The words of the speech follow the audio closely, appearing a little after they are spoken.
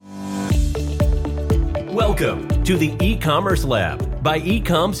Welcome to the E-Commerce Lab by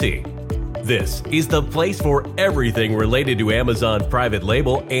eComC. This is the place for everything related to Amazon private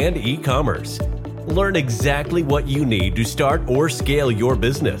label and e-commerce. Learn exactly what you need to start or scale your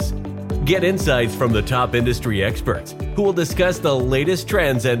business. Get insights from the top industry experts who will discuss the latest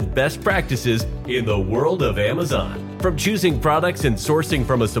trends and best practices in the world of Amazon. From choosing products and sourcing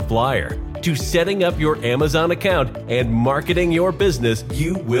from a supplier to setting up your Amazon account and marketing your business,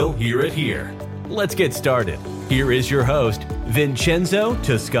 you will hear it here. Let's get started. Here is your host, Vincenzo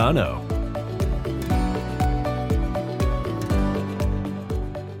Toscano.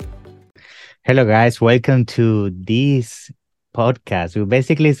 Hello, guys. Welcome to this podcast.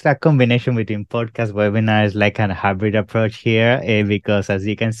 It's a combination between podcast, webinars, like a hybrid approach here, because as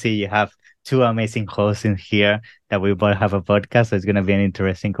you can see, you have two amazing hosts in here that we both have a podcast. So it's going to be an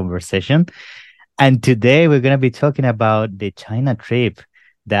interesting conversation. And today we're going to be talking about the China trip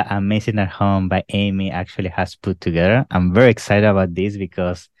that Amazing at Home by Amy actually has put together. I'm very excited about this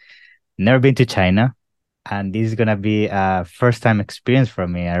because never been to China. And this is going to be a first-time experience for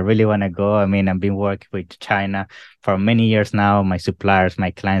me. I really want to go. I mean, I've been working with China for many years now, my suppliers, my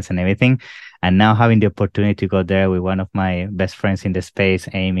clients, and everything. And now having the opportunity to go there with one of my best friends in the space,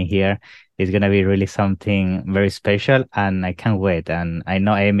 Amy here, is going to be really something very special. And I can't wait. And I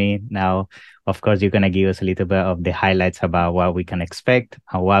know, Amy, now, of course, you're going to give us a little bit of the highlights about what we can expect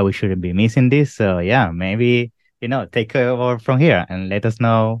and why we shouldn't be missing this. So, yeah, maybe, take over from here and let us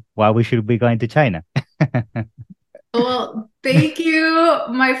know why we should be going to China. Well, thank you,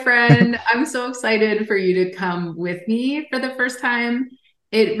 my friend. I'm so excited for you to come with me for the first time.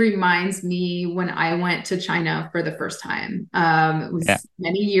 It reminds me when I went to China for the first time. It was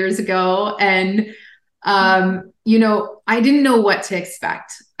many years ago. And, I didn't know what to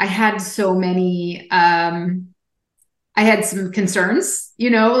expect. I had so many, I had some concerns,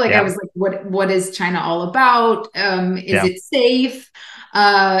 I was like, what is China all about? Is it safe?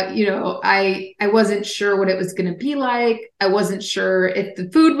 I wasn't sure what it was going to be like. I wasn't sure if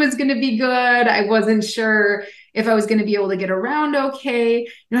the food was going to be good. I wasn't sure if I was going to be able to get around okay.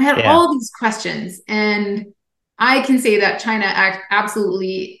 I had all these questions, and I can say that China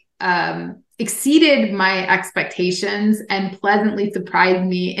absolutely exceeded my expectations and pleasantly surprised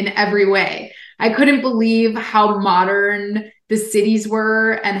me in every way. I couldn't believe how modern the cities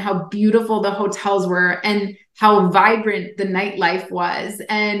were and how beautiful the hotels were and how vibrant the nightlife was.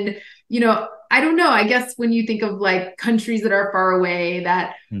 And, I don't know, I guess when you think of like countries that are far away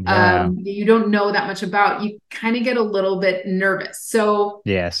that you don't know that much about, you kind of get a little bit nervous. So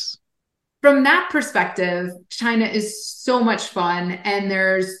yes, from that perspective, China is so much fun, and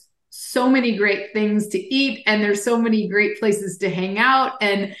there's so many great things to eat, and there's so many great places to hang out.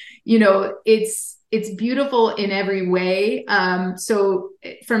 And, it's beautiful in every way. So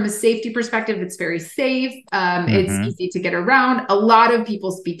from a safety perspective, it's very safe. It's easy to get around. A lot of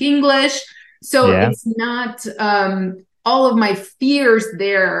people speak English. So it's not, all of my fears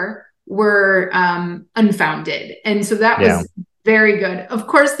there were unfounded. And so that was very good. Of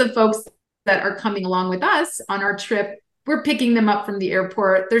course, the folks that are coming along with us on our trip, we're picking them up from the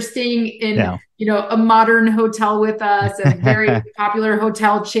airport. They're staying in, a modern hotel with us, a very popular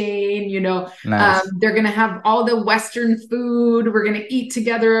hotel chain. Nice. They're going to have all the Western food. We're going to eat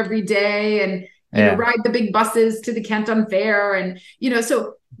together every day and ride the big buses to the Canton Fair. And,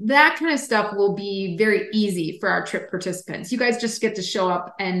 so that kind of stuff will be very easy for our trip participants. You guys just get to show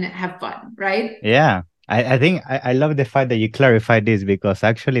up and have fun, right? Yeah. I think I love the fact that you clarified this, because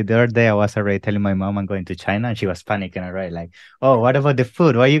actually the other day I was already telling my mom I'm going to China, and she was panicking already. Like, oh, what about the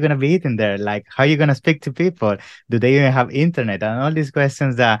food? What are you going to be eating there? Like, how are you going to speak to people? Do they even have internet? And all these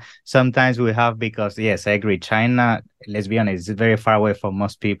questions that sometimes we have, because yes, I agree. China, let's be honest, is very far away from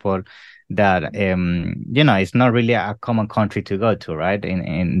most people that, it's not really a common country to go to, right?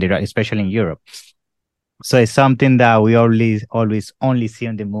 Especially in Europe. So it's something that we always only see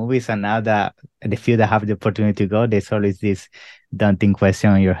in the movies, and now that the few that have the opportunity to go, there's always this daunting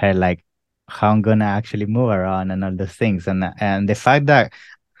question in your head, like how I'm gonna actually move around and all those things. And the fact that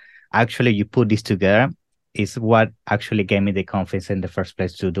actually you put this together is what actually gave me the confidence in the first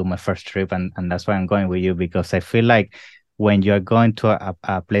place to do my first trip, and that's why I'm going with you, because I feel like when you're going to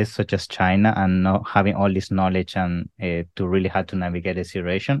a place such as China and not having all this knowledge and to really have to navigate the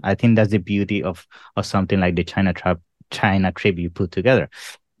situation, I think that's the beauty of something like the China trip you put together.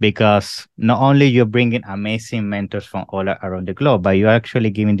 Because not only you're bringing amazing mentors from all around the globe, but you're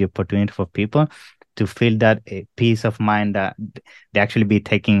actually giving the opportunity for people to feel that peace of mind that they actually be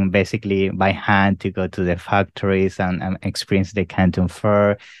taking basically by hand to go to the factories and experience the Canton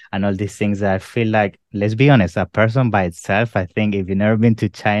Fair and all these things that I feel like, let's be honest, a person by itself, I think if you've never been to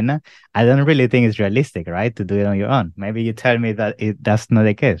China, I don't really think it's realistic, right? To do it on your own. Maybe you tell me that that's not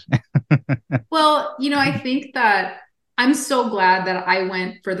the case. Well, I think that I'm so glad that I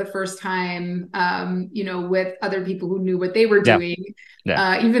went for the first time, with other people who knew what they were Yeah. doing,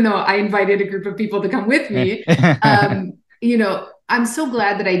 Yeah. even though I invited a group of people to come with me. I'm so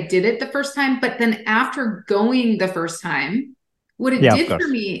glad that I did it the first time. But then after going the first time, what it Yeah, of did for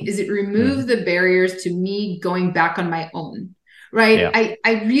course. me is it removed the barriers to me going back on my own. Right. Yeah.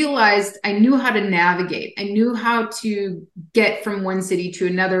 I realized I knew how to navigate. I knew how to get from one city to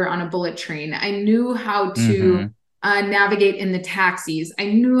another on a bullet train. I knew how to navigate in the taxis. I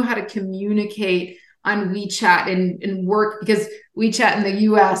knew how to communicate on WeChat and work, because WeChat in the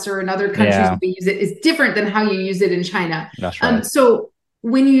US or in other countries Yeah. where they use it is different than how you use it in China. That's right. So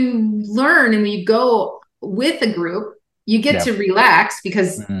when you learn and when you go with a group, you get to relax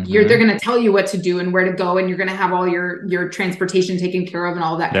because they're going to tell you what to do and where to go, and you're going to have all your transportation taken care of and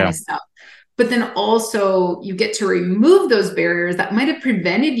all that kind of stuff. But then also you get to remove those barriers that might have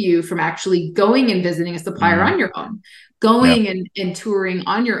prevented you from actually going and visiting a supplier on your own, going and touring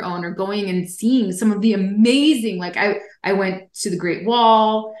on your own, or going and seeing some of the amazing, like I went to the Great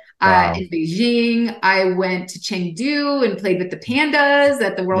Wall in Beijing. I went to Chengdu and played with the pandas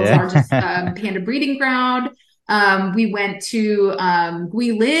at the world's largest panda breeding ground. We went to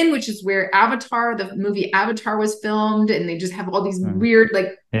Guilin, which is where the movie Avatar was filmed, and they just have all these weird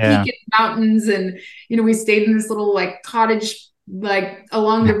peaked mountains, and we stayed in this little cottage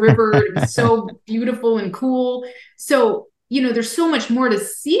along the river. It was so beautiful and cool. So there's so much more to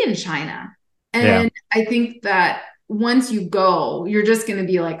see in China, and I think that once you go, you're just going to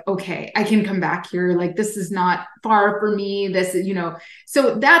be like, okay, I can come back here. Like, this is not far for me. This is,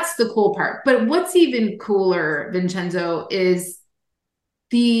 so that's the cool part. But what's even cooler, Vincenzo, is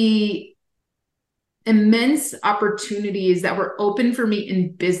the immense opportunities that were open for me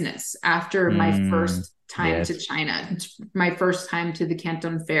in business after my first time to China, my first time to the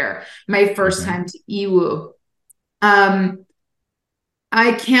Canton Fair, my first time to Yiwu.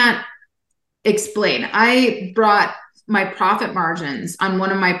 I can't explain. I brought my profit margins on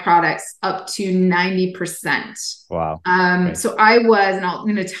one of my products up to 90%. Wow. So I'm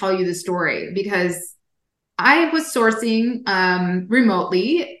going to tell you the story, because I was sourcing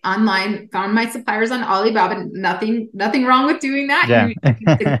remotely online, found my suppliers on Alibaba. Nothing wrong with doing that. Yeah.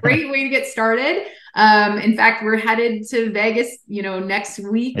 It's a great way to get started. In fact, we're headed to Vegas, next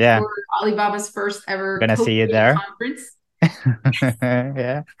week for Alibaba's first ever Gonna see you there. Conference.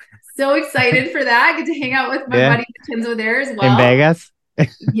 Yeah. So excited for that. Get to hang out with my buddy Vincenzo there as well. In Vegas?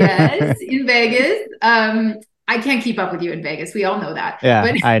 Yes, in Vegas. I can't keep up with you in Vegas. We all know that. Yeah,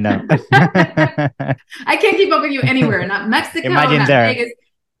 but I know. I can't keep up with you anywhere. Not Mexico, Imagine not there. Vegas.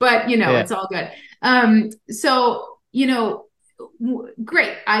 But, it's all good. So,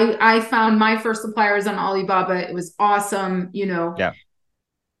 great. I found my first suppliers on Alibaba. It was awesome, Yeah.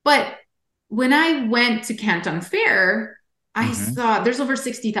 But when I went to Canton Fair, I saw there's over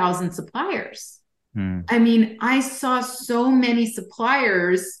 60,000 suppliers. I mean, I saw so many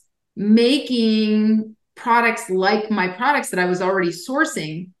suppliers making products like my products that I was already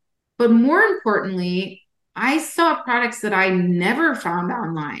sourcing. But more importantly, I saw products that I never found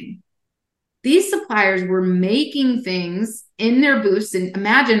online. These suppliers were making things in their booths. And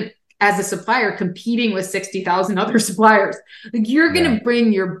imagine, as a supplier, competing with 60,000 other suppliers. Like, you're going to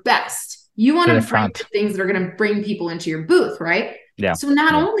bring your best. You want to bring the things that are going to bring people into your booth, right? Yeah. So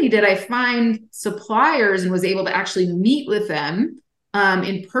not only did I find suppliers and was able to actually meet with them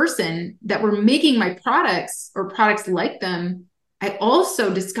in person that were making my products or products like them, I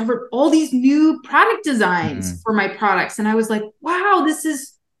also discovered all these new product designs for my products. And I was like, wow, this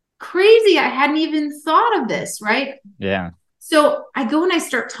is crazy. I hadn't even thought of this, right? Yeah. So I go and I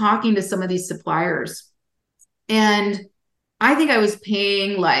start talking to some of these suppliers, and I think I was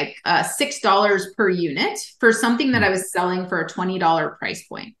paying like $6 per unit for something that I was selling for a $20 price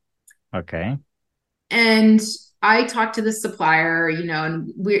point. Okay. And I talked to the supplier,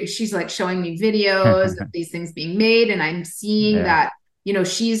 and she's like showing me videos of these things being made. And I'm seeing that,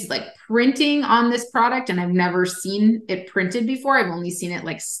 she's like printing on this product, and I've never seen it printed before. I've only seen it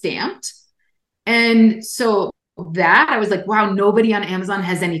like stamped. And so that I was like, wow, nobody on Amazon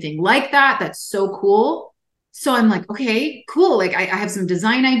has anything like that. That's so cool. So I'm like, okay, cool. Like I have some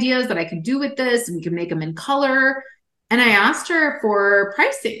design ideas that I could do with this, and we can make them in color. And I asked her for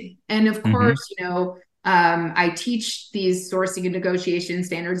pricing. And of course, I teach these sourcing and negotiation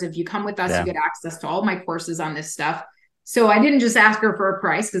standards. If you come with us, you get access to all my courses on this stuff. So I didn't just ask her for a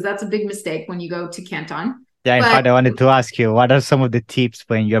price, because that's a big mistake when you go to Canton. Yeah, in fact, I wanted to ask you, what are some of the tips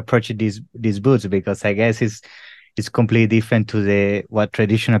when you approach these booths? Because I guess it's completely different to what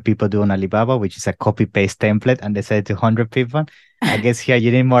traditional people do on Alibaba, which is a copy paste template, and they say to 100 people. I guess here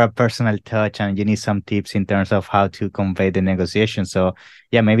you need more a personal touch, and you need some tips in terms of how to convey the negotiation. So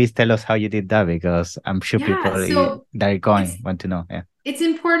yeah, maybe tell us how you did that, because I'm sure people that are going want to know. Yeah, it's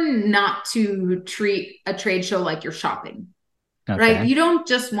important not to treat a trade show like you're shopping. okay. Right? You don't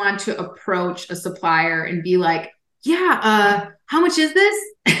just want to approach a supplier and be like, yeah, how much is this?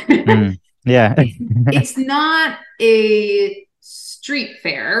 Yeah. It's not a street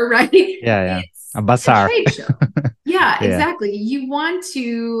fair, right? Yeah. It's a bazaar. a trade show. Yeah, exactly. You want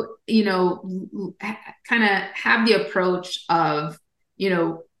to, kind of have the approach of,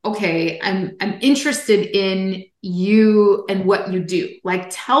 okay, I'm interested in you and what you do. Like,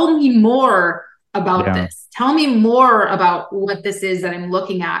 tell me more about this. Tell me more about what this is that I'm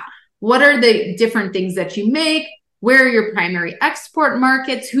looking at. What are the different things that you make? Where are your primary export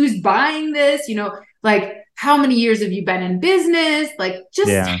markets? Who's buying this? Like, how many years have you been in business? Like, just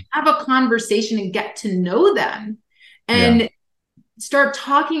have a conversation and get to know them, and start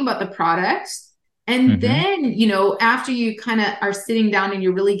talking about the products. And then, after you kind of are sitting down and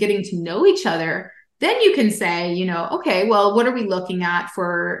you're really getting to know each other, then you can say, okay, well, what are we looking at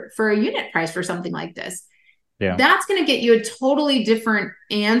for a unit price for something like this? Yeah. That's going to get you a totally different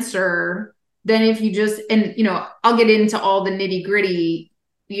answer than if you just, and, I'll get into all the nitty gritty,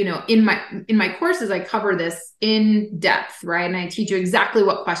 in my courses, I cover this in depth, right? And I teach you exactly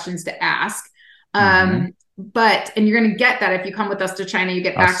what questions to ask. And you're going to get that if you come with us to China, you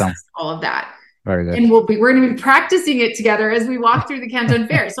get access to all of that. Very good. And we're going to be practicing it together as we walk through the Canton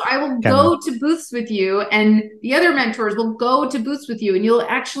Fair. So I will go to booths with you, and the other mentors will go to booths with you, and you'll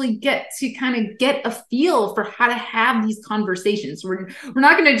actually get to kind of get a feel for how to have these conversations. We're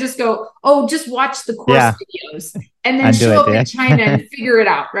not going to just go, oh, just watch the course videos and then show up in China and figure it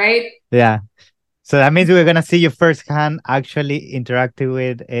out, right? Yeah. So that means we're going to see you firsthand actually interacting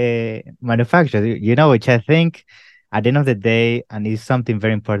with manufacturers, which I think at the end of the day, and it's something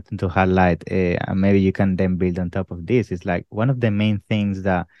very important to highlight, and maybe you can then build on top of this, is like one of the main things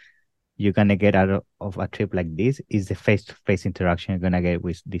that you're going to get out of a trip like this is the face-to-face interaction you're going to get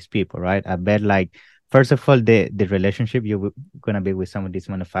with these people, right? I bet, like, first of all, the relationship you're going to be with some of these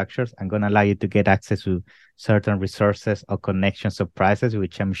manufacturers are going to allow you to get access to certain resources or connections or prices,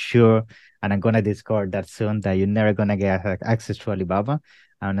 which I'm sure, and I'm going to discover that soon, that you're never going to get access to Alibaba.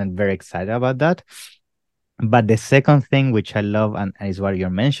 And I'm very excited about that. But the second thing, which I love, and is what you're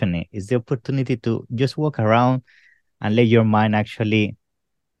mentioning, is the opportunity to just walk around and let your mind actually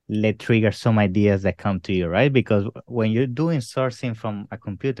trigger some ideas that come to you, right? Because when you're doing sourcing from a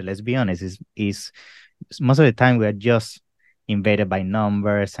computer, let's be honest, is most of the time we are just invaded by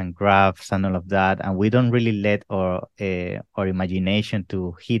numbers and graphs and all of that, and we don't really let our imagination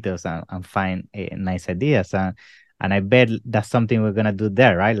to hit us and find nice ideas. And I bet that's something we're going to do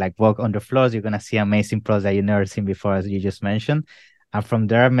there, right? Like, walk on the floors, you're going to see amazing products that you've never seen before, as you just mentioned. And from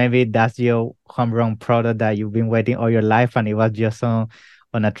there, maybe that's your homegrown product that you've been waiting all your life, and it was just on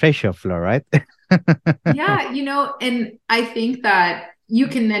a trade show floor, right? Yeah, and I think that you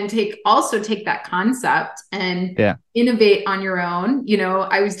can then take that concept and innovate on your own.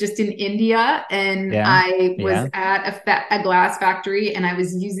 I was just in India, and I was at a glass factory, and I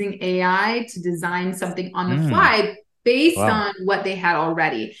was using AI to design something on the fly based on what they had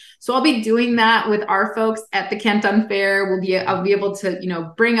already. So I'll be doing that with our folks at the Canton Fair. I'll be able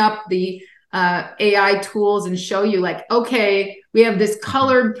to, bring up the AI tools and show you, like, okay, we have this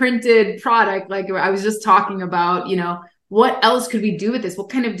colored printed product, like I was just talking about, what else could we do with this? What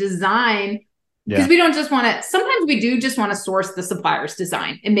kind of design? Because we don't just want to, sometimes we do just want to source the supplier's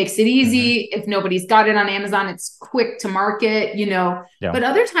design. It makes it easy. If nobody's got it on Amazon, it's quick to market, but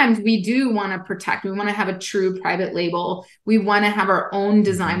other times we do want to protect. We want to have a true private label. We want to have our own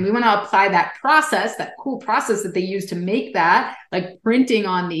design. We want to apply that cool process that they use to make that, like printing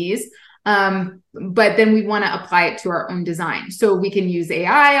on these. But then we want to apply it to our own design. So we can use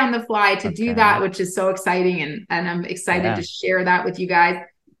AI on the fly to do that, which is so exciting. And I'm excited to share that with you guys.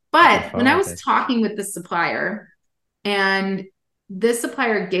 But when I was talking with the supplier, and this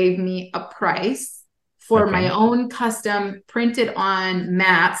supplier gave me a price for my own custom printed on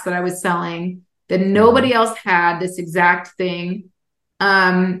mats that I was selling, that nobody else had this exact thing.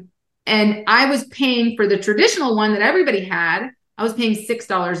 And I was paying for the traditional one that everybody had. I was paying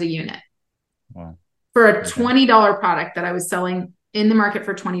 $6 a unit. Wow. For a $20 product that I was selling in the market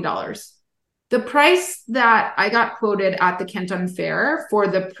for $20. The price that I got quoted at the Canton Fair for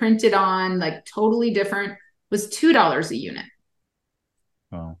the printed on, like totally different, was $2 a unit.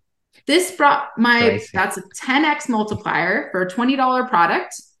 Oh, This brought crazy. that's a 10x multiplier for a $20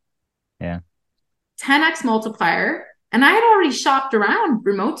 product. Yeah. 10x multiplier. And I had already shopped around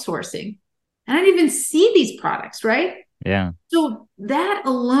remote sourcing and I didn't even see these products, right? Yeah. So that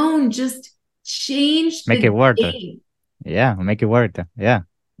alone just changed Make it the worth it. game. Yeah, make it worth it. Yeah.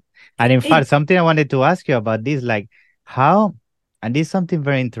 And in fact, It, something I wanted to ask you about this, like how, and this is something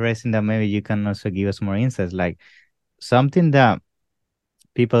very interesting that maybe you can also give us more insights, like something that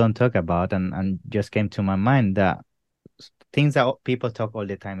people don't talk about and just came to my mind that things that people talk all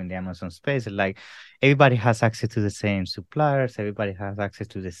the time in the Amazon space, like everybody has access to the same suppliers, everybody has access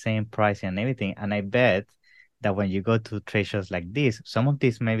to the same pricing and everything. And I bet that when you go to trade shows like this, some of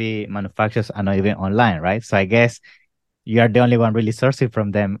these maybe manufacturers are not even online, right? So I guess you are the only one really sourcing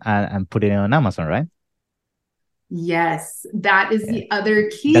from them and putting it on Amazon, right? yes, that is Yeah. the other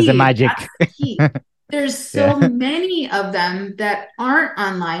That's the key. That's magic. the key. There's Yeah. so many of them that aren't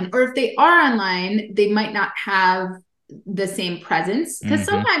online, or if they are online, they might not have the same presence. Because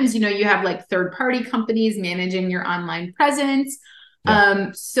Mm-hmm. sometimes, you have like third party companies managing your online presence.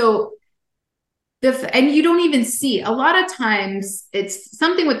 Yeah. So and you don't even see, a lot of times it's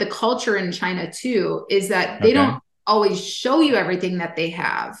something with the culture in China too, is that they Okay. don't always show you everything that they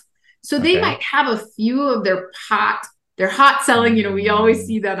have. So they Okay. might have a few of their hot selling, we always Mm,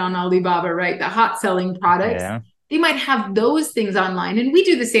 see that on Alibaba, right? The hot selling products. yeah. They might have those things online. And we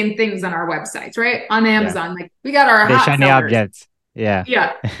do the same things on our websites, right? On Yeah. Amazon, like we got our The hot shiny sellers. objects. Yeah.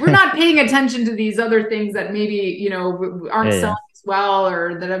 Yeah. We're not paying attention to these other things that maybe, aren't Yeah. selling Yeah. as well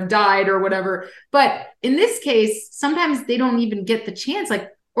or that have died or whatever. But in this case, sometimes they don't even get the chance, like,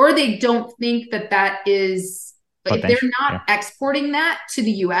 or they don't think that that is, if Potential. they're not Yeah. exporting that to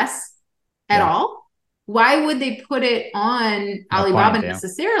the US at Yeah. all, why would they put it on No Alibaba point. Yeah.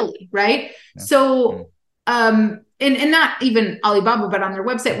 necessarily, right? Yeah. So, and not even Alibaba, but on their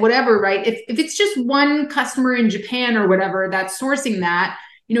website, whatever, right? If it's just one customer in Japan or whatever that's sourcing that,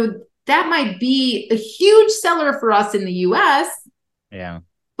 that might be a huge seller for us in the US. Yeah.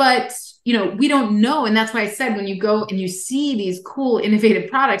 But, we don't know. And that's why I said, when you go and you see these cool, innovative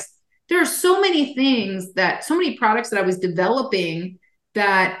products, there are so many products that I was developing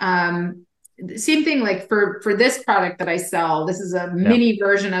that, same thing, like for this product that I sell, this is a Yeah. mini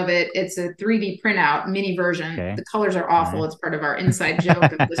version of it. It's a 3D printout mini version. Okay. The colors are awful. Nice. It's part of our inside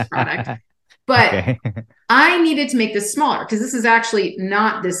joke of this product. But Okay. I needed to make this smaller because this is actually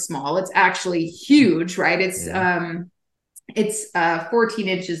not this small. It's actually huge, right? It's 14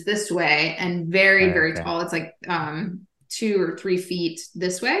 inches this way and very, very Okay. tall. It's like 2 or 3 feet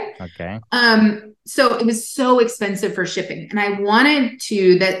this way. Okay. So it was so expensive for shipping. And I wanted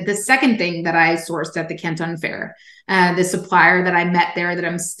the second thing that I sourced at the Canton Fair, the supplier that I met there that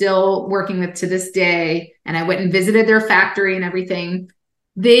I'm still working with to this day, and I went and visited their factory and everything.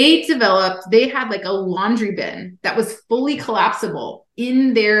 They had like a laundry bin that was fully collapsible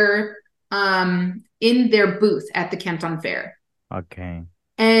in their booth at the Canton Fair. Okay.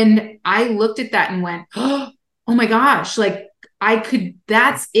 And I looked at that and went, oh my gosh, like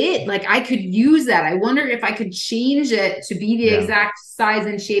that's it. Like I could use that. I wonder if I could change it to be the exact size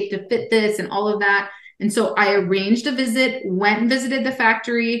and shape to fit this and all of that. And so I arranged a visit, went and visited the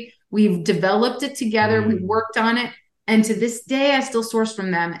factory. We've developed it together. We've worked on it. And to this day, I still source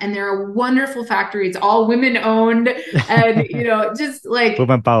from them. And they're a wonderful factory. It's all women owned. And, just like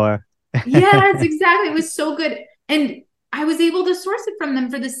woman power. Yes, exactly. It was so good. And I was able to source it from them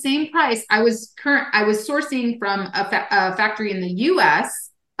for the same price. I was sourcing from a factory in the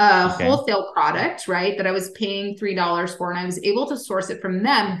US, wholesale product, right? That I was paying $3 for. And I was able to source it from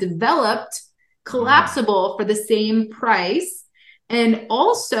them, developed, collapsible for the same price. And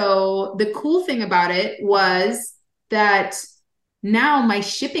also the cool thing about it was that now my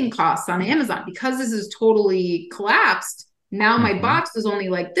shipping costs on Amazon, because this is totally collapsed, now my box is only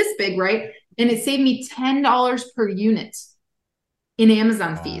like this big, right? And it saved me $10 per unit in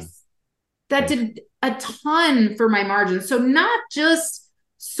Amazon fees. That did a ton for my margin. So not just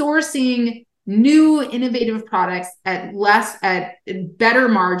sourcing new innovative products at better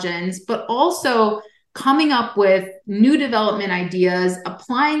margins, but also coming up with new development ideas,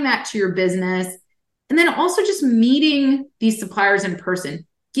 applying that to your business, and then also just meeting these suppliers in person,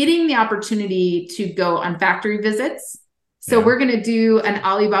 getting the opportunity to go on factory visits. So we're going to do an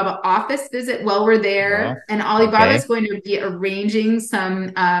Alibaba office visit while we're there. And Alibaba is going to be arranging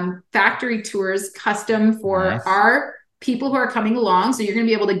some factory tours custom for our people who are coming along. So you're going to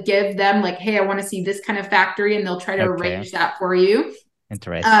be able to give them like, hey, I want to see this kind of factory. And they'll try to arrange that for you.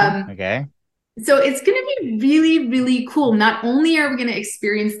 Interesting. Okay. So it's going to be really, really cool. Not only are we going to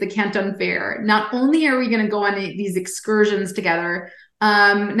experience the Canton Fair, not only are we going to go on these excursions together,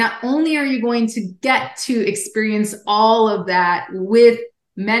 not only are you going to get to experience all of that with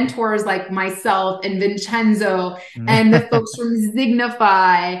mentors like myself and Vincenzo and the folks from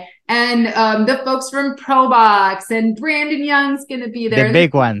Zignify and the folks from ProBox, and Brandon Young's going to be there. The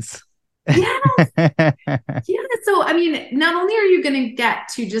big ones. Yes. Yeah. So, I mean, not only are you going to get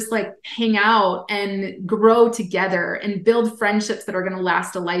to just like hang out and grow together and build friendships that are going to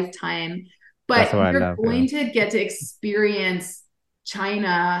last a lifetime, but you're going to get to experience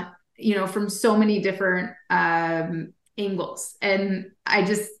China, you know, from so many different angles. And I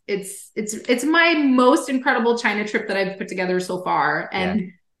just, it's my most incredible China trip that I've put together so far.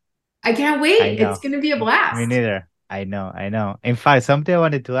 And I can't wait. It's going to be a blast. Me neither. I know. In fact, something I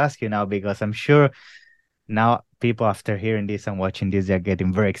wanted to ask you now, because I'm sure now people, after hearing this and watching this, they're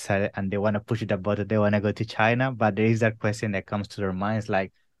getting very excited and they want to push the button. They want to go to China. But there is that question that comes to their minds,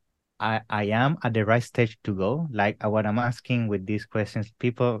 like, I am at the right stage to go? Like, what I'm asking with these questions,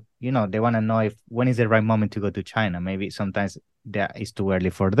 people, you know, they want to know if when is the right moment to go to China. Maybe sometimes that is too early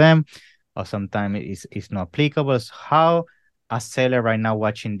for them, or sometimes it's not applicable. So how a seller right now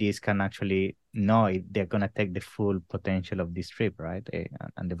watching this can actually know if they're going to take the full potential of this trip, right?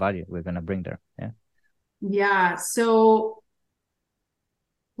 And the value we're going to bring there. Yeah. So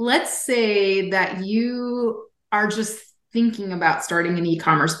let's say that you are just thinking about starting an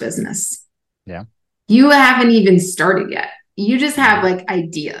e-commerce business. Yeah. You haven't even started yet. You just have like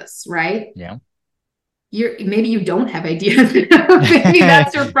ideas, right? Yeah. Maybe you don't have ideas. Maybe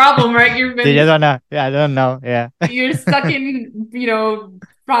that's your problem, right? I don't know. Yeah, I don't know. Yeah. You're stuck in, you know,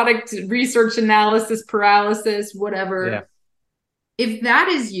 product research analysis paralysis, whatever. Yeah. If that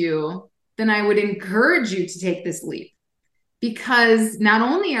is you, then I would encourage you to take this leap, because not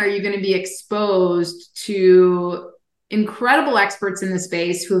only are you going to be exposed to incredible experts in the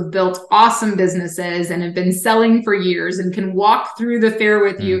space who have built awesome businesses and have been selling for years and can walk through the fair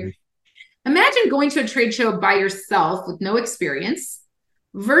with you. Imagine going to a trade show by yourself with no experience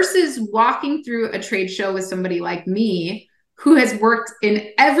versus walking through a trade show with somebody like me who has worked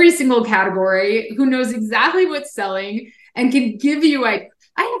in every single category, who knows exactly what's selling and can give you I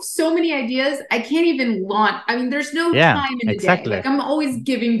have so many ideas. I can't even launch. I mean, there's no time in the day. Like, I'm always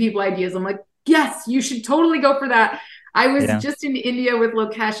giving people ideas. I'm like, yes, you should totally go for that. I was just in India with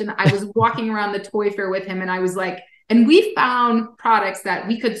Lokesh, and I was walking around the toy fair with him, and I was like, and we found products that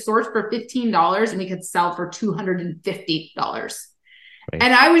we could source for $15 and we could sell for $250.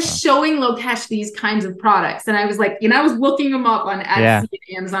 And I was showing Lokesh these kinds of products. And I was like, you know, I was looking them up on Etsy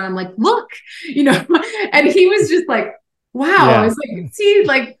and Amazon. I'm like, look, you know, and he was just like, wow. I was like, see,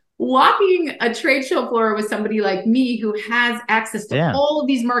 like walking a trade show floor with somebody like me who has access to all of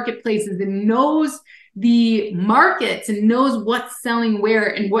these marketplaces and knows the markets and knows what's selling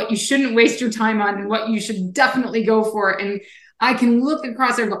where and what you shouldn't waste your time on and what you should definitely go for. And I can look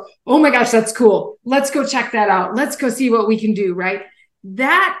across there and go, oh my gosh, that's cool. Let's go check that out. Let's go see what we can do. Right.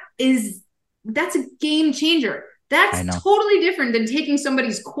 That's a game changer. That's totally different than taking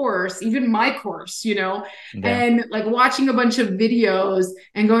somebody's course, even my course, you know, and like watching a bunch of videos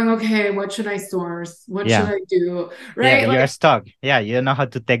and going, okay, what should I source? What should I do? Right. Yeah, you're stuck. Yeah. You don't know how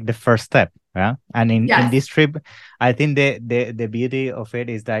to take the first step. Yeah. And in this trip, I think the beauty of it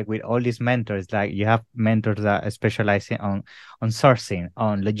is like with all these mentors, like you have mentors that are specializing on sourcing,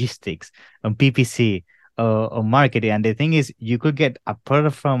 on logistics, on PPC, on marketing. And the thing is, you could get a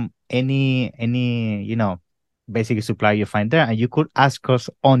product from any, you know, basic supply you find there, and you could ask us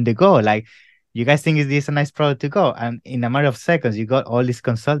on the go, like, you guys think is this a nice product to go? And in a matter of seconds, you got all these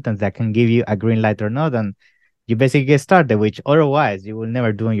consultants that can give you a green light or not, and you basically get started, which otherwise you will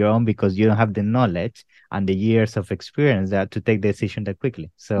never do on your own because you don't have the knowledge and the years of experience that to take the decision that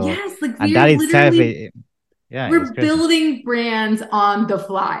quickly. So like and that itself, we're building brands on the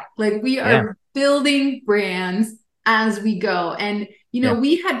fly. Like we are building brands as we go. And you know,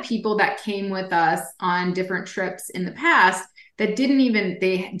 we had people that came with us on different trips in the past that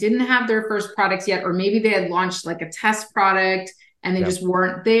they didn't have their first products yet, or maybe they had launched like a test product and they just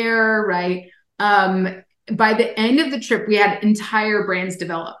weren't there, right? By the end of the trip, we had entire brands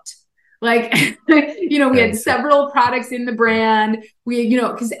developed. Like, you know, we had several products in the brand. We, you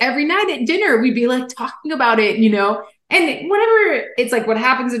know, because every night at dinner, we'd be like talking about it, you know, and whatever, it's like what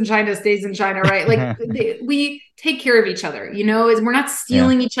happens in China stays in China, right? Like we take care of each other, we're not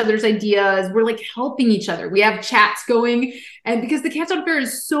stealing each other's ideas. We're like helping each other. We have chats going. And because the Canton Fair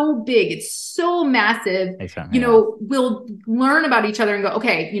is so big, it's so massive, Exactly. we'll learn about each other and go,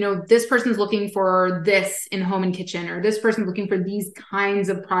 okay, this person's looking for this in home and kitchen, or this person's looking for these kinds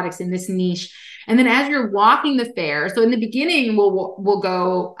of products in this niche. And then as you're walking the fair, so in the beginning, we'll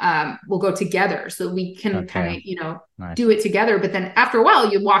go together so we can kind of, nice. do it together. But then after a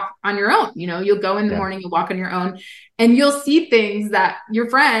while, you walk on your own, you'll go in the morning, you'll walk on your own, and you'll see things that your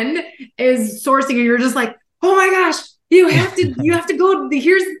friend is sourcing. And you're just like, oh my gosh, you have to go,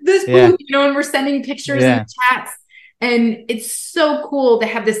 here's this booth, and we're sending pictures and chats. And it's so cool to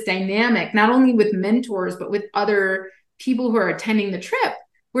have this dynamic, not only with mentors, but with other people who are attending the trip.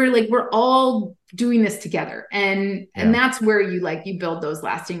 We're all doing this together. And that's where you build those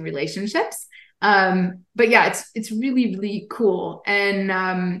lasting relationships. But yeah, it's really, really cool. And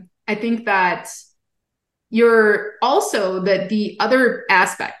I think that you're also the other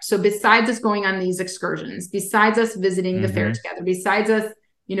aspect. So besides us going on these excursions, besides us visiting the fair together, besides us,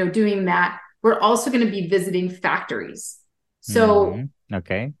 doing that, we're also going to be visiting factories. So,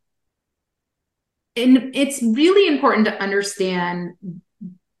 okay. And it's really important to understand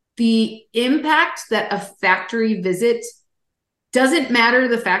the impact that a factory visit doesn't matter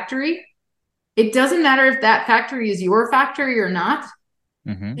the factory. It doesn't matter if that factory is your factory or not.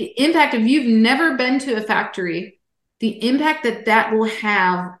 The impact, if you've never been to a factory, the impact that will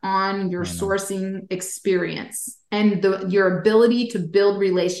have on your sourcing experience and your ability to build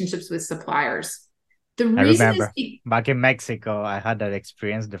relationships with suppliers. I remember back in Mexico, I had that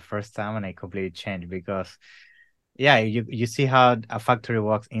experience the first time and I completely changed because you see how a factory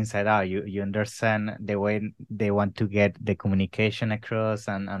works inside out. You understand the way they want to get the communication across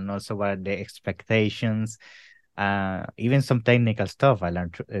and also what are the expectations. Even some technical stuff I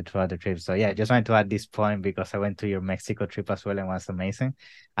learned throughout the trip. So I just wanted to add this point because I went to your Mexico trip as well and it was amazing.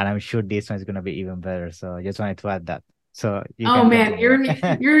 And I'm sure this one is going to be even better. So I just wanted to add that. So you're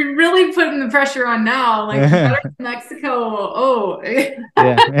really putting the pressure on now. Like Mexico.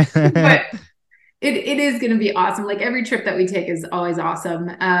 But it is going to be awesome. Like every trip that we take is always awesome.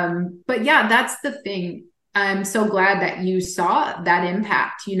 But yeah, that's the thing. I'm so glad that you saw that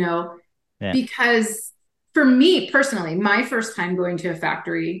impact, because for me personally, my first time going to a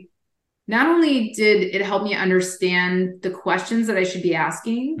factory, not only did it help me understand the questions that I should be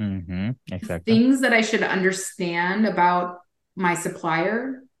asking, things that I should understand about my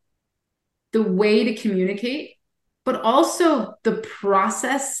supplier, the way to communicate, but also the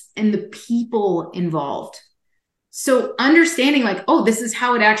process and the people involved. So understanding this is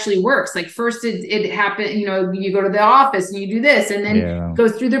how it actually works. Like first it happened, you go to the office and you do this, and then it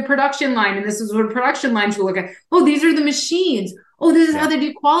goes through the production line. And this is what a production line should look at. Oh, these are the machines. Oh, this is how they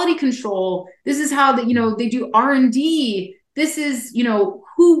do quality control. This is how they do R&D. This is,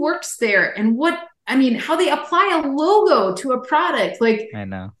 who works there and how they apply a logo to a product. I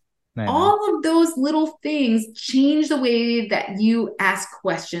know. All of those little things change the way that you ask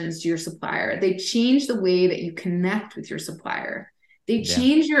questions to your supplier. They change the way that you connect with your supplier. They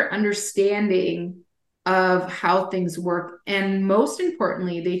change your understanding of how things work. And most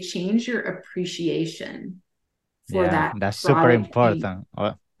importantly, they change your appreciation for that. That's super important.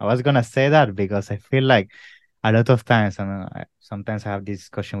 I was going to say that because I feel like a lot of times, and sometimes I have this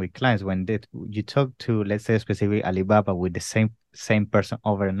discussion with clients when you talk to, let's say, specifically Alibaba with the same person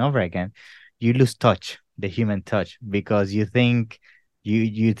over and over again, you lose touch, the human touch, because you think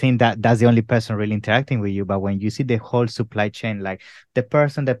that that's the only person really interacting with you. But when you see the whole supply chain, like the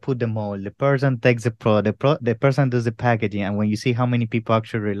person that put the mold, the person takes the product, the person does the packaging, and when you see how many people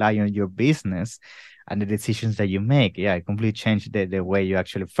actually rely on your business and the decisions that you make, it completely changed the way you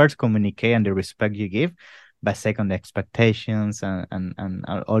actually first communicate and the respect you give. But second, the expectations and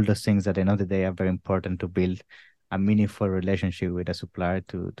all those things that at the end of the day are very important to build a meaningful relationship with a supplier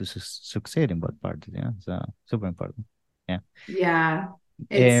to succeed in both parties. So super important. I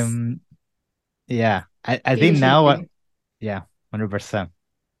think now 100%.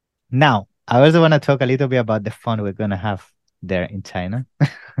 Now I also want to talk a little bit about the fun we're gonna have there in China.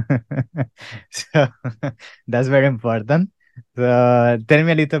 So that's very important. So tell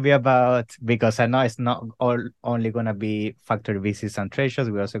me a little bit about, because I know it's not only going to be factory visits and trade shows,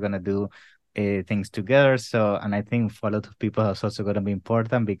 we're also going to do things together. So, and I think for a lot of people it's also going to be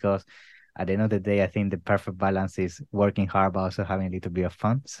important because at the end of the day, I think the perfect balance is working hard, but also having a little bit of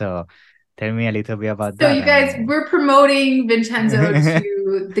fun. So tell me a little bit about that. So you guys, we're promoting Vincenzo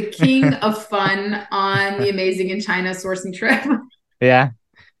to the king of fun on the Amazing in China sourcing trip.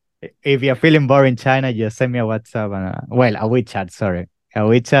 If you're feeling bored in China, just send me a WhatsApp and a WeChat, sorry.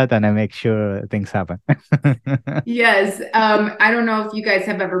 we chat and I make sure things happen. Yes. I don't know if you guys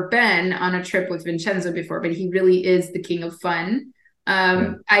have ever been on a trip with Vincenzo before, but he really is the king of fun.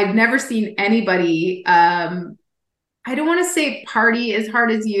 Yeah. I've never seen anybody, I don't want to say party as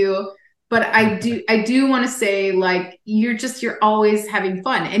hard as you, but I do want to say like you're always having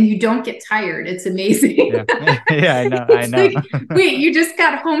fun and you don't get tired. It's amazing. Yeah. Yeah, I know. I It's know. like, wait, you just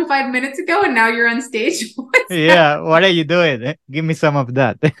got home 5 minutes ago and now you're on stage. What's that? Yeah. What are you doing? Give me some of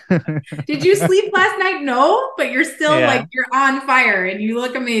that. Did you sleep last night? No, but you're still Yeah. like you're on fire and you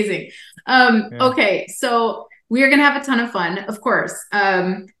look amazing. Yeah. Okay, so we are gonna have a ton of fun, of course.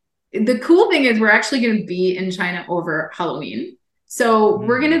 The cool thing is we're actually gonna be in China over Halloween. So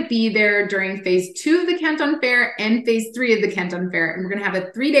we're Mm, gonna be there during phase 2 of the Canton Fair and phase 3 of the Canton Fair, and we're gonna have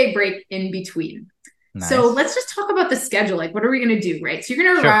a 3-day break in between. So nice. let's just talk about the schedule. Like, what are we going to do? Right. So you're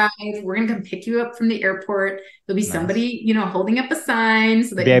going to Sure. arrive. We're going to come pick you up from the airport. There'll be Nice. somebody, holding up a sign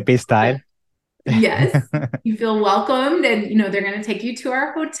so that you VIP style. yes, you feel welcomed, and they're going to take you to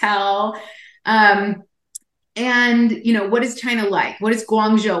our hotel. Um, and what is China like? What is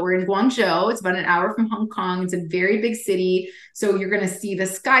Guangzhou? We're in Guangzhou. It's about an hour from Hong Kong. It's a very big city. So you're going to see the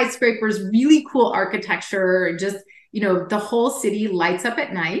skyscrapers, really cool architecture. Just the whole city lights up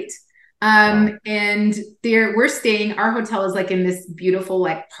at night. Wow. And we're staying. Our hotel is like in this beautiful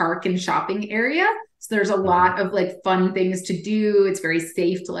like park and shopping area. So there's a Mhm. lot of like fun things to do. It's very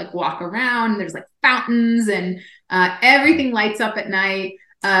safe to like walk around. There's like fountains and everything lights up at night.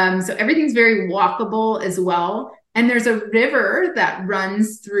 So everything's very walkable as well. And there's a river that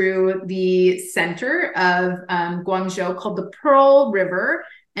runs through the center of Guangzhou called the Pearl River.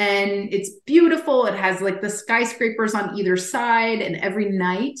 And it's beautiful. It has like the skyscrapers on either side. And every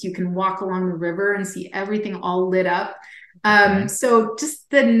night you can walk along the river and see everything all lit up. Okay. So just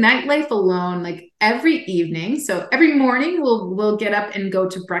the nightlife alone, like every evening. So every morning we'll get up and go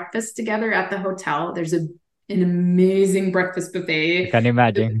to breakfast together at the hotel. There's an amazing breakfast I buffet. can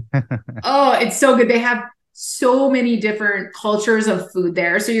imagine. Oh, it's so good. They have so many different cultures of food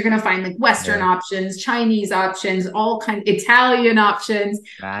there. So you're going to find like Western Yeah. options, Chinese options, all kinds, Italian options,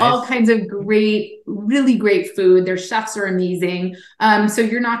 all Nice. kinds of great, really great food. Their chefs are amazing. So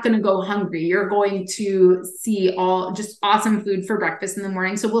you're not going to go hungry. You're going to see all just awesome food for breakfast in the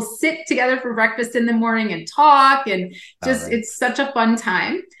morning. So we'll sit together for breakfast in the morning and talk, and Love just it. it's such a fun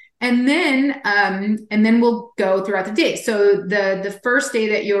time. And then we'll go throughout the day. So the first day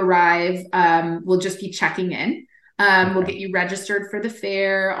that you arrive, we'll just be checking in. We'll Okay. get you registered for the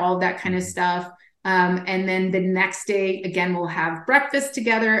fair, all that kind of Mhm. stuff. And then the next day, again, we'll have breakfast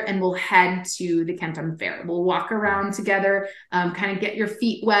together and we'll head to the Canton Fair. We'll walk Yeah. around together, kind of get your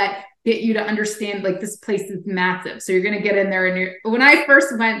feet wet, get you to understand like this place is massive. So you're going to get in there, and when I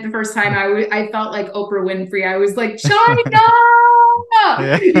first went the first time, I felt like Oprah Winfrey. I was like, China,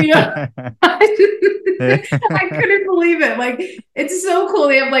 Yeah. I couldn't believe it. Like, it's so cool.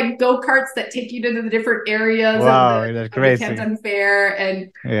 They have like go-karts that take you to the different areas of the Wow, that's of the crazy. Canton Fair.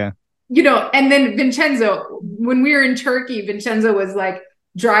 And Yeah. and then Vincenzo, when we were in Turkey, Vincenzo was like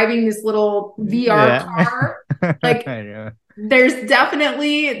driving this little VR Yeah. car. Like, Yeah. there's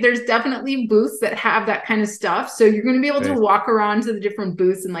definitely booths that have that kind of stuff. So you're going to be able to There's- walk around to the different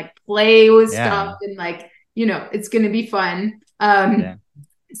booths and like play with Yeah. stuff, and like, it's going to be fun. Yeah.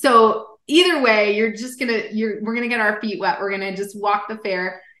 So either way, we're gonna get our feet wet. We're gonna just walk the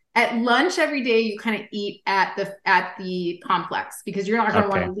fair. At lunch every day, you kind of eat at the complex, because you're not gonna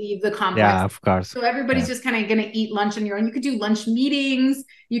want Okay. to leave the complex. Yeah, of course. So everybody's Yeah. just kind of gonna eat lunch on your own. You could do lunch meetings.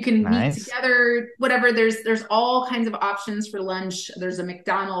 You can meet Nice. together. Whatever. There's all kinds of options for lunch. There's a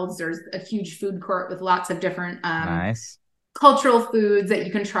McDonald's. There's a huge food court with lots of different Nice. cultural foods that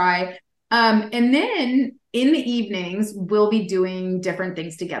you can try. And then in the evenings, we'll be doing different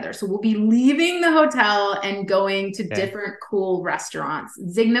things together. So we'll be leaving the hotel and going to Okay. different cool restaurants.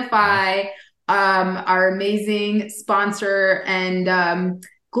 Nice. Signify, our amazing sponsor and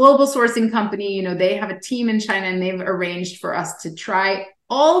global sourcing company, they have a team in China, and they've arranged for us to try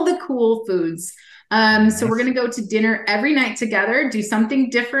all the cool foods. So we're Nice. going to go to dinner every night together, do something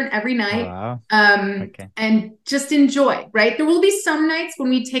different every night, Wow. Okay. and just enjoy, right? There will be some nights when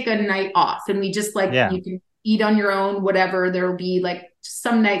we take a night off and we just like, Yeah. you can eat on your own, whatever. There will be like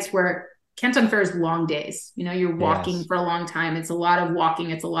some nights where Canton Fair is long days. You're walking Yes. for a long time. It's a lot of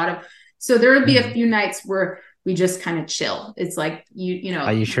walking. So there will be a Mhm. few nights where we just kind of chill. It's like,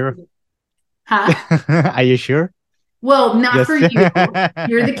 Are you sure? huh? Are you sure? Well, not Yes. for you.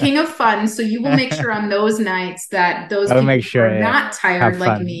 You're the king of fun. So you will make sure on those nights that those I'll people make who sure, are yeah. not tired Have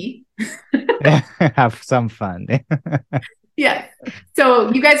like fun. me. Have some fun. Yeah.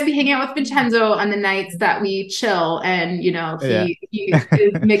 So you guys will be hanging out with Vincenzo on the nights that we chill, and Yeah. he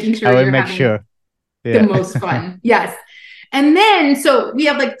is making I sure will you're make having sure. the Yeah. most fun. Yes. And then so we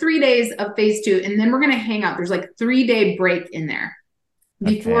have like 3 days of phase two, and then we're gonna hang out. There's like 3 day break in there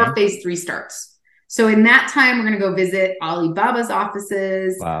before Okay. phase three starts. So in that time, we're going to go visit Alibaba's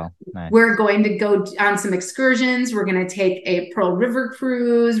offices. Wow. We're Nice. going to go on some excursions. We're going to take a Pearl River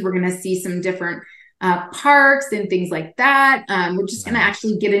cruise. We're going to see some different parks and things like that. We're just going to Nice.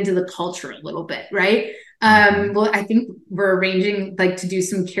 actually get into the culture a little bit, right? Hmm. Well, I think we're arranging like to do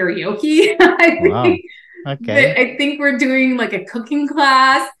some karaoke. I Wow. think Okay. I think we're doing like a cooking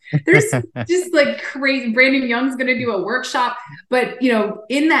class. There's just like crazy. Brandon Young's going to do a workshop. But,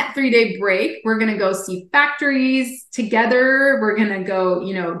 in that 3 day break, we're going to go see factories together. We're going to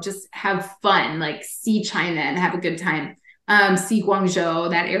go, just have fun, like see China and have a good time. See Guangzhou,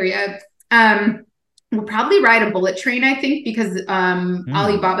 that area. Um, we'll probably ride a bullet train, I think, because Mm.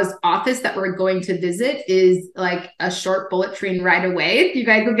 Alibaba's office that we're going to visit is like a short bullet train ride away. You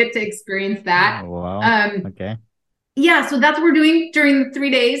guys will get to experience that. Wow. Um, Okay. yeah, so that's what we're doing during the 3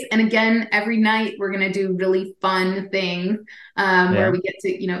 days. And again, every night we're going to do really fun things where Yeah. we get to,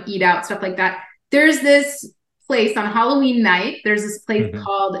 eat out, stuff like that. There's this place on Halloween night. There's this place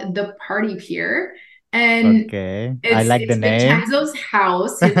called the Party Pier. And Okay. I it's like the it's name. Vincenzo's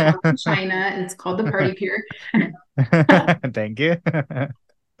house, his house in China, and it's called the Party Pier. Thank you.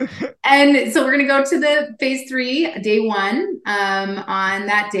 And so we're going to go to the phase three, day one, on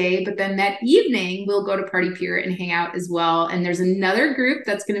that day. But then that evening, we'll go to Party Pier and hang out as well. And there's another group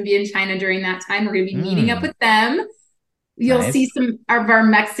that's going to be in China during that time. We're going to be meeting up Mm. with them. You'll see Nice. some of our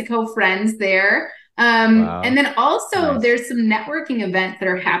Mexico friends there. And Wow. then also Nice. there's some networking events that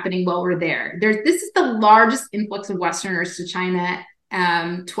are happening while we're there. This is the largest influx of Westerners to China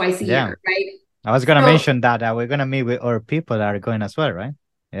twice a Yeah. year, right? I was gonna So mention that we're gonna meet with other people that are going as well, right?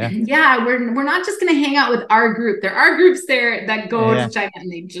 Yeah. yeah, we're not just going to hang out with our group. There are groups there that go to Yeah. China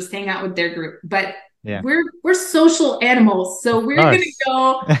and they just hang out with their group, but Yeah. we're social animals, so Of we're going to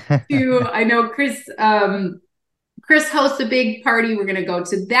course. go to. I know Chris hosts a big party. We're going to go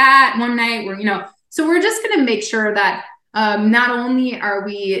to that one night. So we're just going to make sure that not only are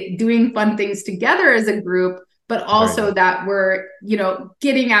we doing fun things together as a group, but Very also good. that we're,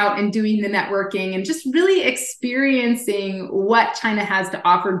 getting out and doing the networking and just really experiencing what China has to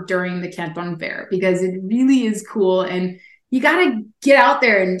offer during the Canton Fair, because it really is cool. And you got to get out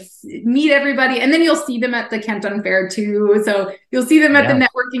there and meet everybody. And then you'll see them at the Canton Fair too. So you'll see them at the Yeah.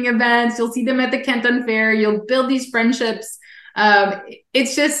 networking events. You'll see them at the Canton Fair. You'll build these friendships.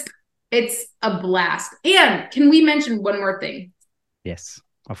 It's a blast. And can we mention one more thing? Yes,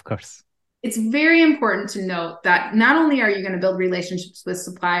 of course. It's very important to note that not only are you going to build relationships with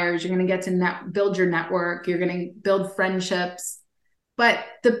suppliers, you're going to get to build your network, you're going to build friendships, but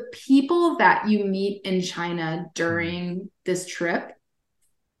the people that you meet in China during this trip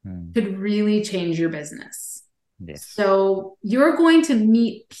could really change your business. Yes. So you're going to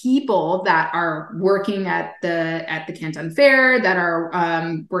meet people that are working at the Canton Fair, that are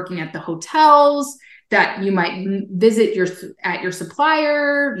working at the hotels, that you might visit at your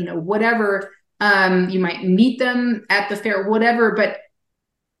supplier, whatever. You might meet them at the fair, whatever, but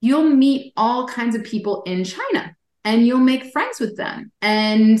you'll meet all kinds of people in China and you'll make friends with them.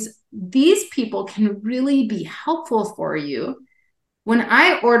 And these people can really be helpful for you. When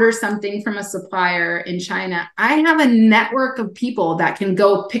I order something from a supplier in China, I have a network of people that can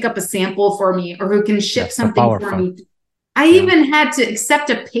go pick up a sample for me or who can ship That's so something for powerful. me. I Yeah. even had to accept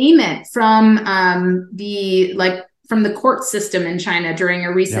a payment from from the court system in China during a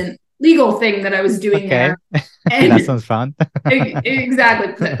Yeah. recent legal thing that I was doing Okay. there. And That sounds fun.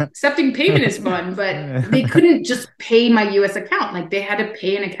 exactly, accepting payment is fun, but they couldn't just pay my US account. Like they had to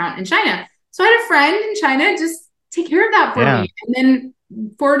pay an account in China. So I had a friend in China just take care of that for Yeah. me and then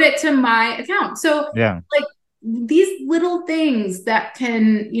forward it to my account. So Yeah. like these little things that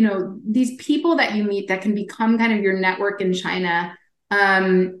can, these people that you meet that can become kind of your network in China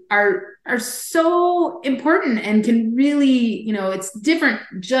are so important and can really, it's different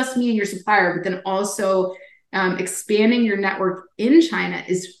just meeting your supplier, but then also expanding your network in China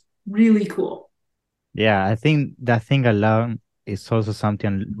is really cool. Yeah, I think that thing alone is also something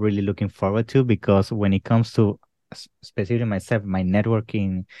I'm really looking forward to, because when it comes to specifically myself, my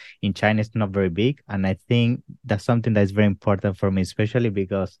networking in China is not very big. And I think that's something that is very important for me, especially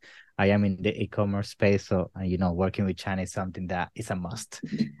because I am in the e-commerce space. So, working with China is something that is a must.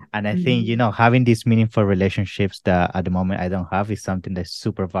 And I think, having these meaningful relationships that at the moment I don't have is something that's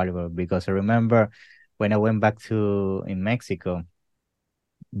super valuable, because I remember when I went back in Mexico,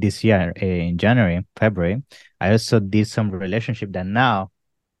 this year in January, February, I also did some relationship that now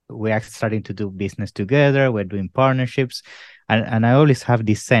we are starting to do business together. We're doing partnerships. And I always have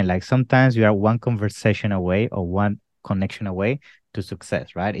this saying, like sometimes you are one conversation away or one connection away to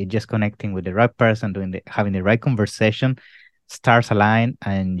success, right? It's just connecting with the right person, having the right conversation, stars align,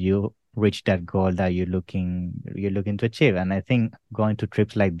 and you reach that goal that you're looking to achieve. And I think going to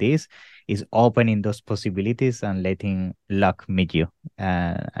trips like this is opening those possibilities and letting luck meet you.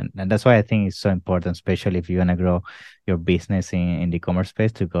 And that's why I think it's so important, especially if you want to grow your business in the commerce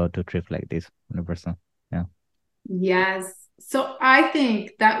space, to go to trips like this. 100%. Yeah. Yes. So I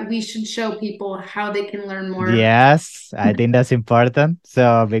think that we should show people how they can learn more. Yes, I think that's important.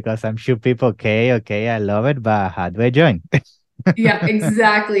 So because I'm sure people, okay, I love it, but how do I join? Yeah,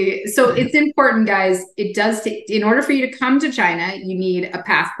 exactly. So it's important, guys. It does take, in order for you to come to China, you need a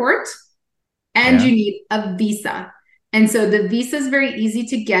passport and Yeah. you need a visa. And so the visa is very easy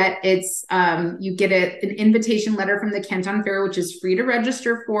to get. It's you get an invitation letter from the Canton Fair, which is free to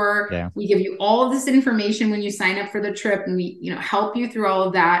register for. Yeah. We give you all of this information when you sign up for the trip, and we help you through all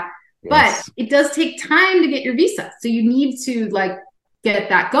of that. But Yes. it does take time to get your visa, so you need to like get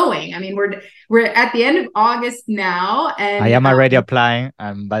that going. I mean, we're at the end of August now, and I am already applying.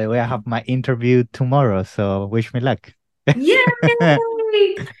 And by the way, I have my interview tomorrow, so wish me luck. yay!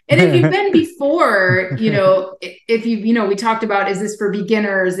 And if you've been before, if we talked about, is this for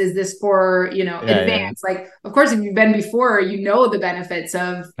beginners? Is this for, Yeah, yeah, advanced? Like, of course, if you've been before, the benefits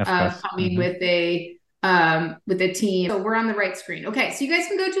of of course. coming with a team. So we're on the right screen. Okay. So you guys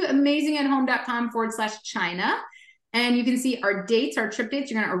can go to amazingathome.com/China. And you can see our dates, our trip dates.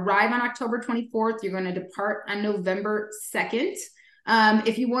 You're going to arrive on October 24th. You're going to depart on November 2nd.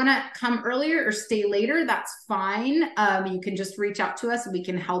 If you want to come earlier or stay later, that's fine. You can just reach out to us and we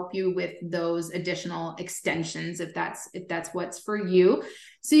can help you with those additional extensions if that's what's for you.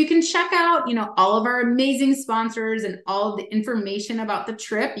 So you can check out, all of our amazing sponsors and all of the information about the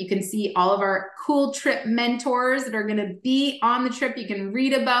trip. You can see all of our cool trip mentors that are going to be on the trip. You can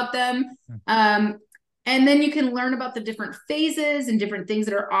read about them. And then you can learn about the different phases and different things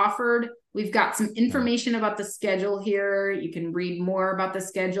that are offered. We've got some information about the schedule here. You can read more about the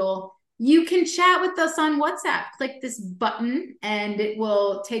schedule. You can chat with us on WhatsApp. Click this button and it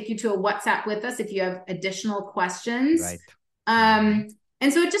will take you to a WhatsApp with us if you have additional questions. Right. And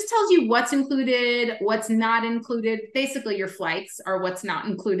so it just tells you what's included, what's not included. Basically, your flights are what's not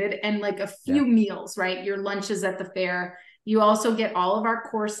included, and like a few meals, right? Your lunches at the fair. You also get all of our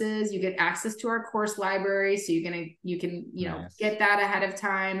courses. You get access to our course library, so you can get that ahead of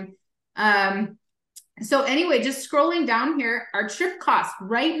time. So anyway, just scrolling down here, our trip cost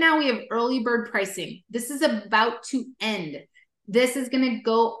right now, we have early bird pricing. This is about to end. This is going to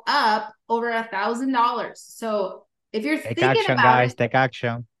go up over $1,000. So if you're Take thinking action, about guys. it, Take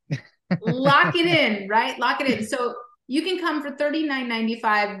action. lock it in, right? Lock it in. So you can come for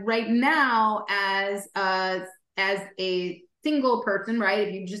 $39.95 right now as a single person, right?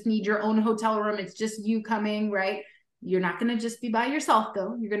 If you just need your own hotel room, it's just you coming, right? You're not going to just be by yourself,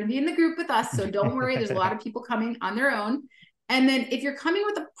 though. You're going to be in the group with us. So don't worry. There's a lot of people coming on their own. And then if you're coming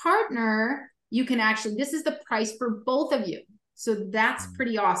with a partner, you can this is the price for both of you. So that's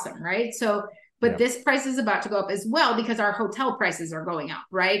pretty awesome, right? So, but this price is about to go up as well because our hotel prices are going up,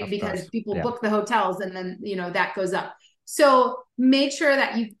 right? Because people book the hotels and then, that goes up. So make sure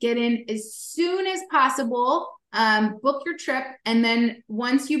that you get in as soon as possible. Book your trip, and then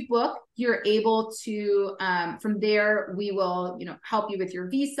once you book, you're able to from there we will help you with your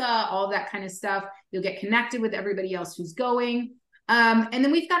visa, all that kind of stuff. You'll get connected with everybody else who's going, and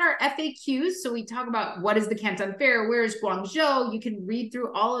then we've got our FAQs. So we talk about what is the Canton Fair, where is Guangzhou. You can read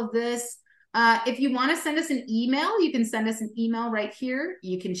through all of this. If you want to send us an email, you can send us an email right here.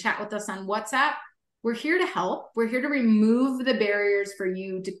 You can chat with us on WhatsApp. We're here to help. We're here to remove the barriers for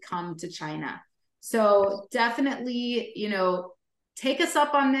you to come to China. So definitely, take us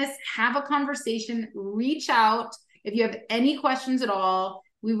up on this, have a conversation, reach out. If you have any questions at all,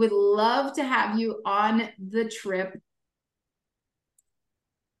 we would love to have you on the trip.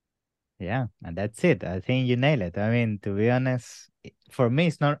 Yeah, and that's it. I think you nail it. I mean, to be honest, for me,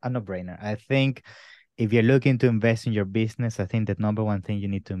 it's not a no-brainer. I think if you're looking to invest in your business, I think the number one thing you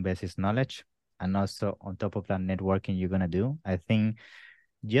need to invest is knowledge. And also on top of that, networking you're going to do. I think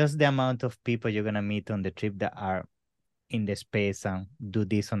just the amount of people you're going to meet on the trip that are in the space and do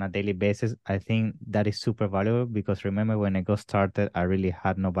this on a daily basis, I think that is super valuable because remember when I got started, I really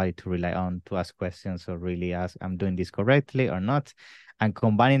had nobody to rely on to ask questions or really ask, I'm doing this correctly or not. And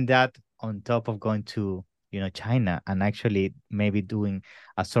combining that on top of going to China, and actually maybe doing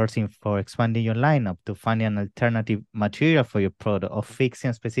a sourcing for expanding your lineup to find an alternative material for your product, or fixing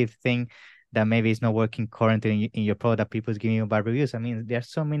a specific thing that maybe is not working currently in your product. People's giving you bad reviews. I mean, there are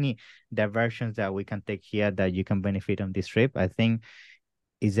so many diversions that we can take here that you can benefit on this trip. I think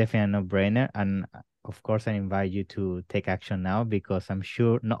it's definitely a no-brainer. And of course, I invite you to take action now, because I'm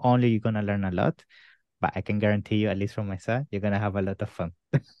sure not only you're going to learn a lot, but I can guarantee you, at least from my side, you're going to have a lot of fun.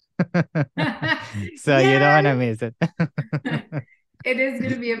 So you don't want to miss it. It is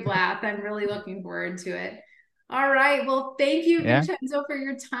going to be a blast. I'm really looking forward to it. All right. Well, thank you, Vincenzo, for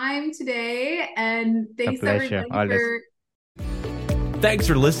your time today. And thanks everybody Thanks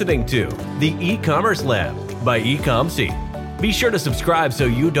for listening to the E-Commerce Lab by Ecomcy. Be sure to subscribe so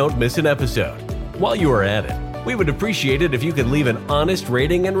you don't miss an episode. While you are at it, we would appreciate it if you could leave an honest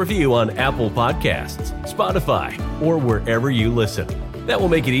rating and review on Apple Podcasts, Spotify, or wherever you listen. That will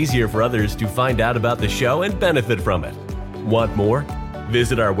make it easier for others to find out about the show and benefit from it. Want more?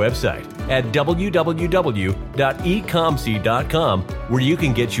 Visit our website at www.ecomcy.com, where you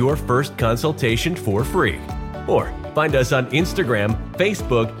can get your first consultation for free. Or find us on Instagram,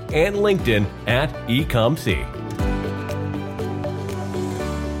 Facebook, and LinkedIn at Ecomcy.